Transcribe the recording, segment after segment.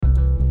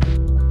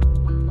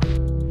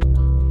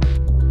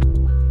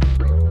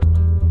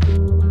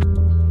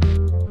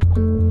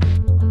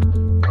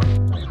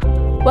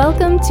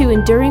Welcome to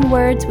Enduring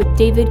Words with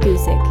David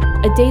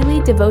Guzik, a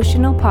daily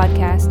devotional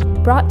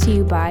podcast brought to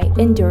you by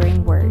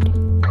Enduring Word.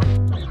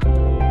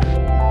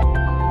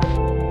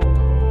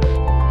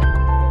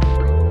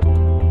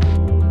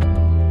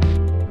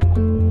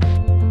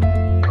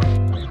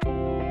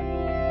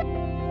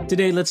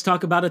 Today, let's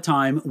talk about a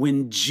time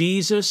when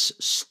Jesus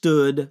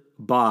stood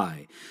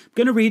by. I'm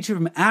going to read you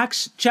from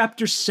Acts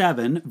chapter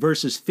 7,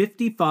 verses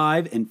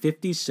 55 and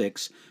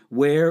 56,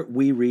 where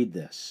we read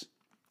this.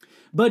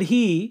 But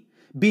he,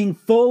 being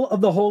full of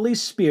the Holy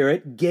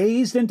Spirit,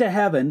 gazed into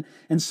heaven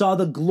and saw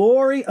the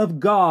glory of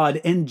God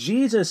and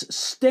Jesus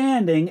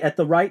standing at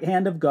the right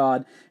hand of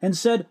God, and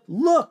said,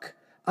 Look,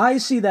 I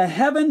see the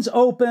heavens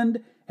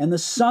opened and the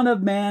Son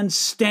of Man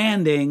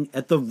standing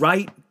at the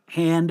right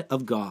hand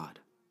of God.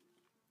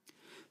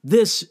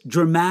 This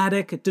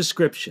dramatic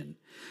description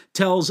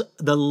tells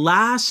the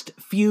last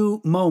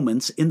few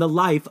moments in the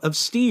life of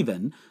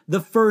Stephen, the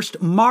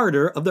first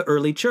martyr of the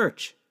early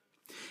church.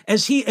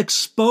 As he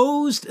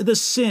exposed the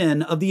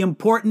sin of the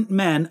important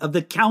men of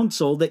the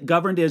council that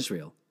governed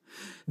Israel,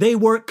 they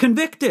were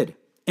convicted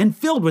and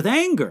filled with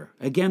anger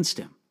against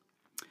him.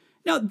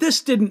 Now,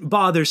 this didn't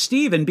bother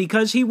Stephen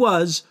because he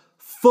was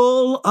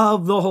full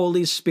of the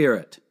Holy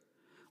Spirit.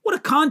 What a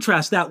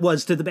contrast that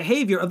was to the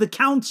behavior of the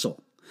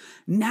council.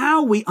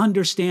 Now we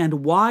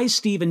understand why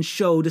Stephen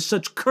showed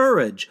such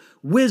courage,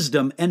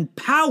 wisdom, and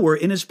power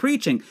in his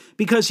preaching,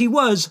 because he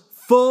was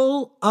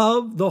full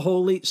of the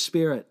Holy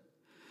Spirit.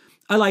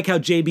 I like how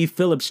J.B.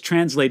 Phillips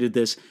translated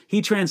this.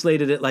 He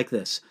translated it like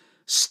this: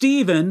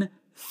 Stephen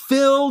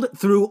filled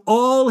through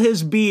all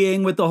his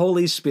being with the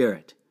Holy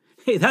Spirit.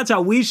 Hey, that's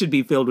how we should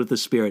be filled with the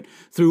Spirit,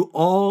 through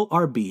all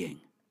our being.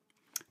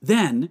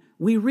 Then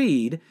we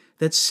read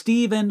that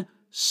Stephen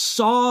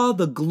saw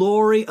the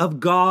glory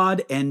of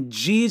God and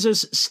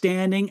Jesus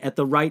standing at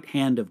the right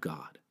hand of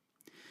God.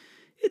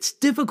 It's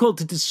difficult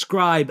to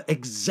describe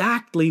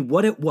exactly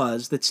what it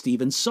was that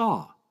Stephen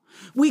saw.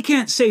 We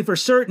can't say for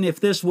certain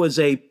if this was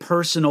a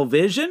personal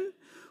vision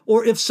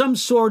or if some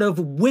sort of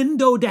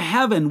window to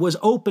heaven was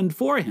opened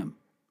for him.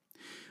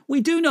 We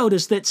do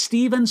notice that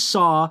Stephen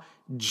saw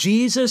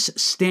Jesus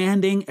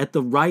standing at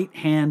the right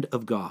hand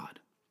of God.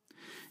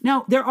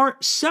 Now, there are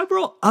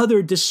several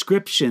other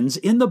descriptions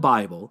in the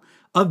Bible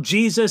of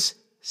Jesus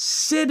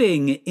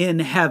sitting in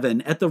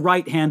heaven at the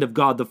right hand of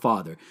God the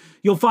Father.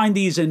 You'll find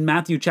these in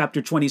Matthew chapter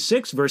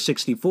 26, verse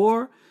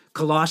 64,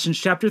 Colossians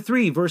chapter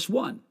 3, verse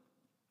 1.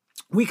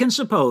 We can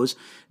suppose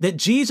that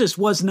Jesus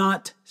was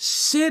not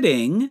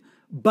sitting,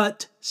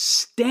 but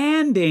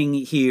standing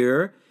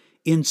here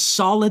in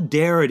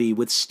solidarity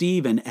with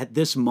Stephen at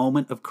this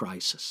moment of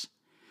crisis.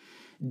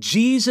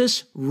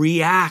 Jesus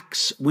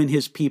reacts when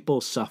his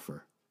people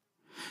suffer.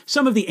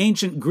 Some of the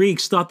ancient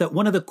Greeks thought that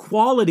one of the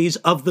qualities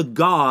of the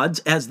gods,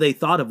 as they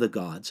thought of the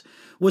gods,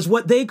 was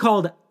what they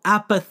called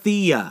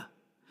apatheia.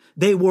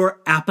 They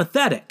were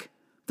apathetic.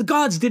 The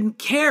gods didn't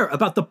care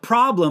about the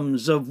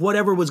problems of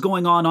whatever was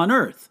going on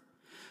earth.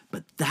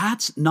 But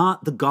that's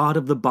not the God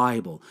of the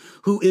Bible,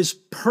 who is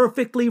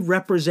perfectly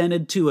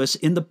represented to us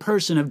in the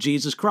person of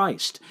Jesus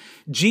Christ.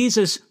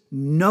 Jesus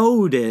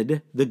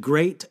noted the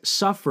great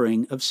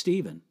suffering of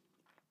Stephen.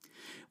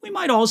 We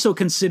might also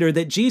consider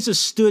that Jesus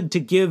stood to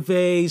give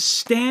a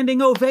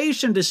standing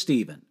ovation to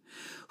Stephen,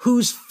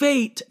 whose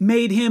fate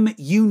made him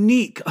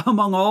unique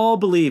among all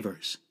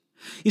believers.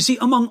 You see,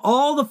 among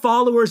all the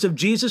followers of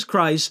Jesus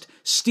Christ,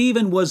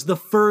 Stephen was the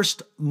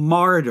first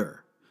martyr.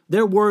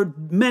 There were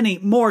many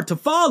more to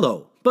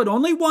follow, but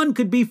only one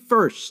could be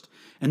first,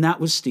 and that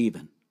was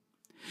Stephen.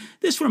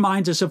 This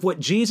reminds us of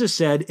what Jesus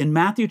said in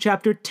Matthew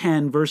chapter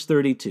 10, verse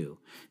 32.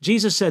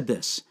 Jesus said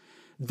this,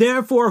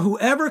 Therefore,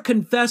 whoever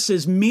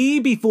confesses me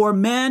before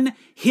men,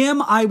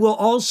 him I will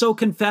also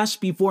confess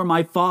before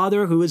my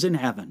Father who is in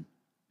heaven.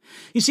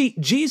 You see,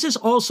 Jesus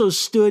also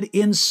stood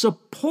in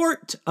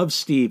support of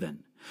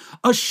Stephen,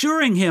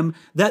 assuring him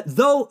that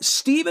though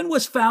Stephen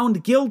was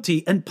found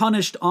guilty and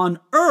punished on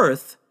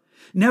earth,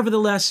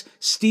 nevertheless,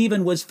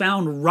 Stephen was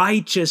found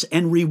righteous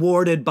and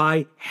rewarded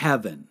by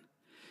heaven.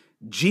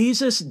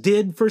 Jesus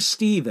did for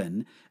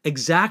Stephen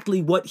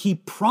exactly what he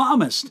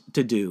promised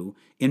to do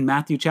in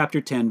Matthew chapter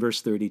 10,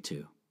 verse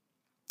 32.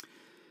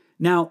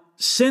 Now,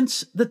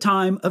 since the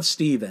time of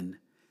Stephen,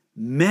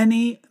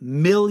 many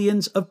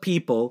millions of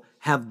people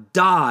have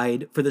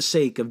died for the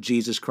sake of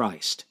Jesus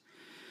Christ.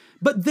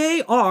 But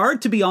they are,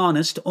 to be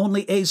honest,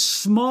 only a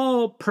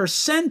small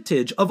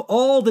percentage of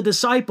all the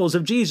disciples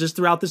of Jesus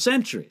throughout the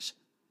centuries.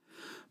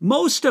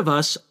 Most of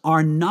us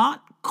are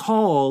not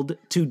called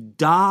to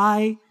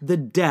die the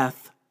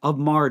death of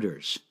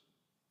martyrs.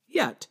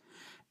 Yet,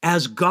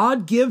 as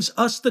God gives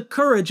us the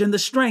courage and the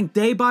strength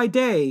day by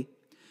day,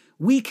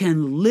 we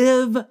can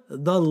live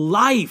the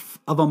life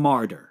of a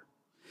martyr.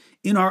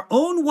 In our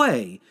own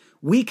way,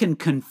 we can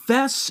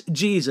confess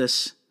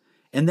Jesus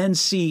and then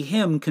see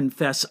him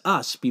confess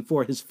us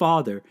before his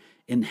Father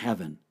in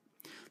heaven.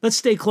 Let's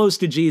stay close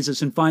to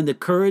Jesus and find the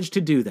courage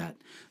to do that,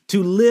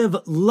 to live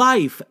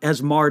life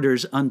as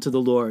martyrs unto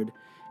the Lord,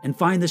 and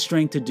find the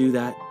strength to do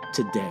that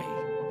today.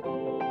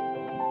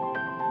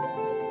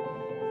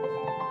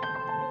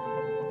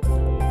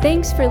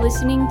 Thanks for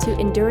listening to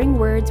Enduring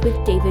Words with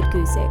David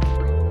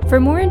Guzik. For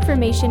more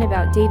information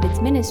about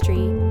David's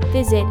ministry,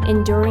 visit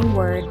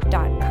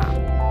enduringword.com.